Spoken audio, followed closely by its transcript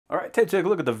right, take a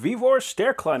look at the VEVOR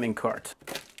stair climbing cart.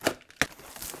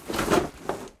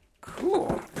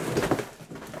 Cool.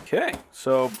 Okay,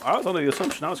 so I was under the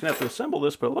assumption I was going to have to assemble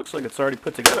this, but it looks like it's already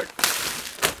put together.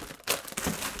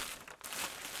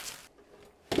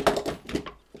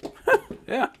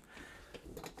 Yeah,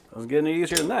 doesn't get any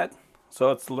easier than that.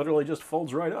 So it's literally just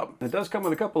folds right up. It does come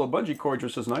with a couple of bungee cords,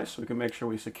 which is nice, so we can make sure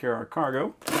we secure our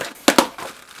cargo.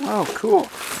 Oh, cool.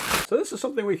 So this is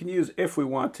something we can use if we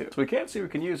want to. So we can see we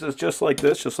can use this just like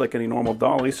this, just like any normal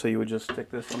dolly. So you would just stick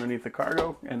this underneath the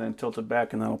cargo and then tilt it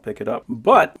back and that'll pick it up.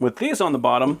 But with these on the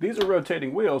bottom, these are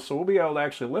rotating wheels, so we'll be able to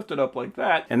actually lift it up like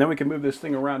that, and then we can move this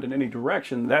thing around in any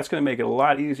direction. That's going to make it a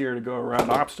lot easier to go around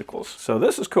obstacles. So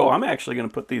this is cool. I'm actually going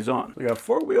to put these on. We got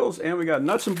 4 wheels and we got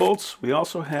nuts and bolts. We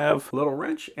also have a little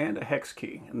wrench and a hex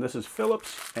key. And this is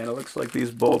Phillips, and it looks like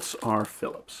these bolts are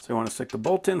Phillips. So you want to stick the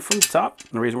bolt in from the top.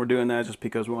 And the reason we're doing that is just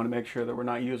because we want to make sure that we're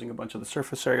not using a bunch of the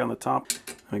surface area on the top.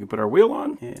 We can put our wheel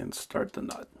on and start the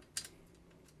nut.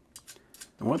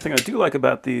 And one thing I do like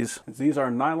about these is these are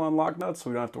nylon lock nuts,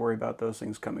 so we don't have to worry about those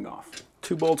things coming off.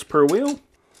 2 bolts per wheel.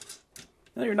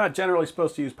 Now, you're not generally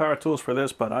supposed to use power tools for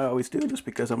this, but I always do just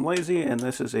because I'm lazy, and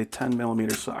this is a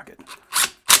 10mm socket.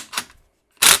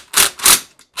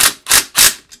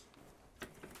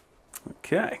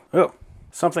 Okay. Oh.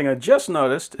 Something I just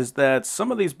noticed is that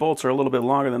some of these bolts are a little bit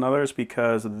longer than others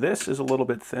because this is a little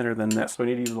bit thinner than this. So we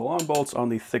need to use the long bolts on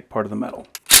the thick part of the metal.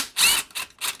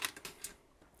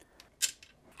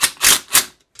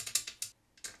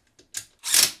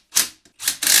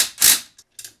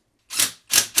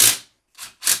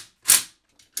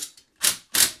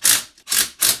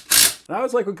 I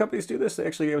always like when companies do this, they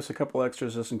actually give us a couple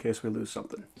extras just in case we lose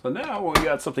something. So now when we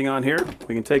got something on here,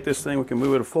 we can take this thing, we can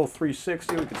move it a full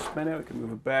 360, we can spin it, we can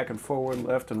move it back and forward,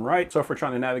 left and right. So if we're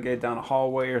trying to navigate down a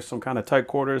hallway or some kind of tight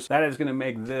quarters, that is going to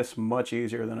make this much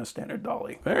easier than a standard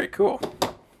dolly. Very cool.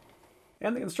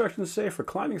 And the instructions say for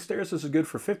climbing stairs, this is good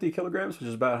for 50 kilograms, which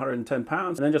is about 110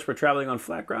 pounds. And then just for traveling on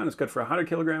flat ground, it's good for 100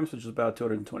 kilograms, which is about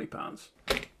 220 pounds.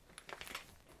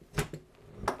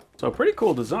 So pretty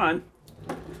cool design.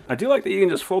 I do like that you can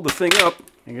just fold the thing up.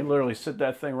 You can literally sit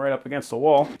that thing right up against the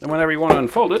wall. And whenever you want to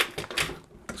unfold it,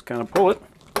 just kind of pull it,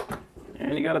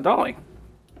 and you got a dolly.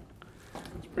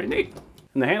 It's pretty neat.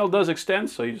 And the handle does extend,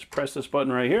 so you just press this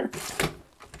button right here,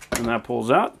 and that pulls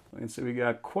out. You can see we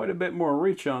got quite a bit more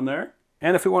reach on there.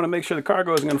 And if we want to make sure the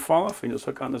cargo isn't going to fall off, you can just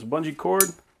hook on this bungee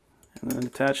cord, and then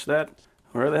attach that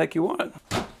wherever the heck you want it.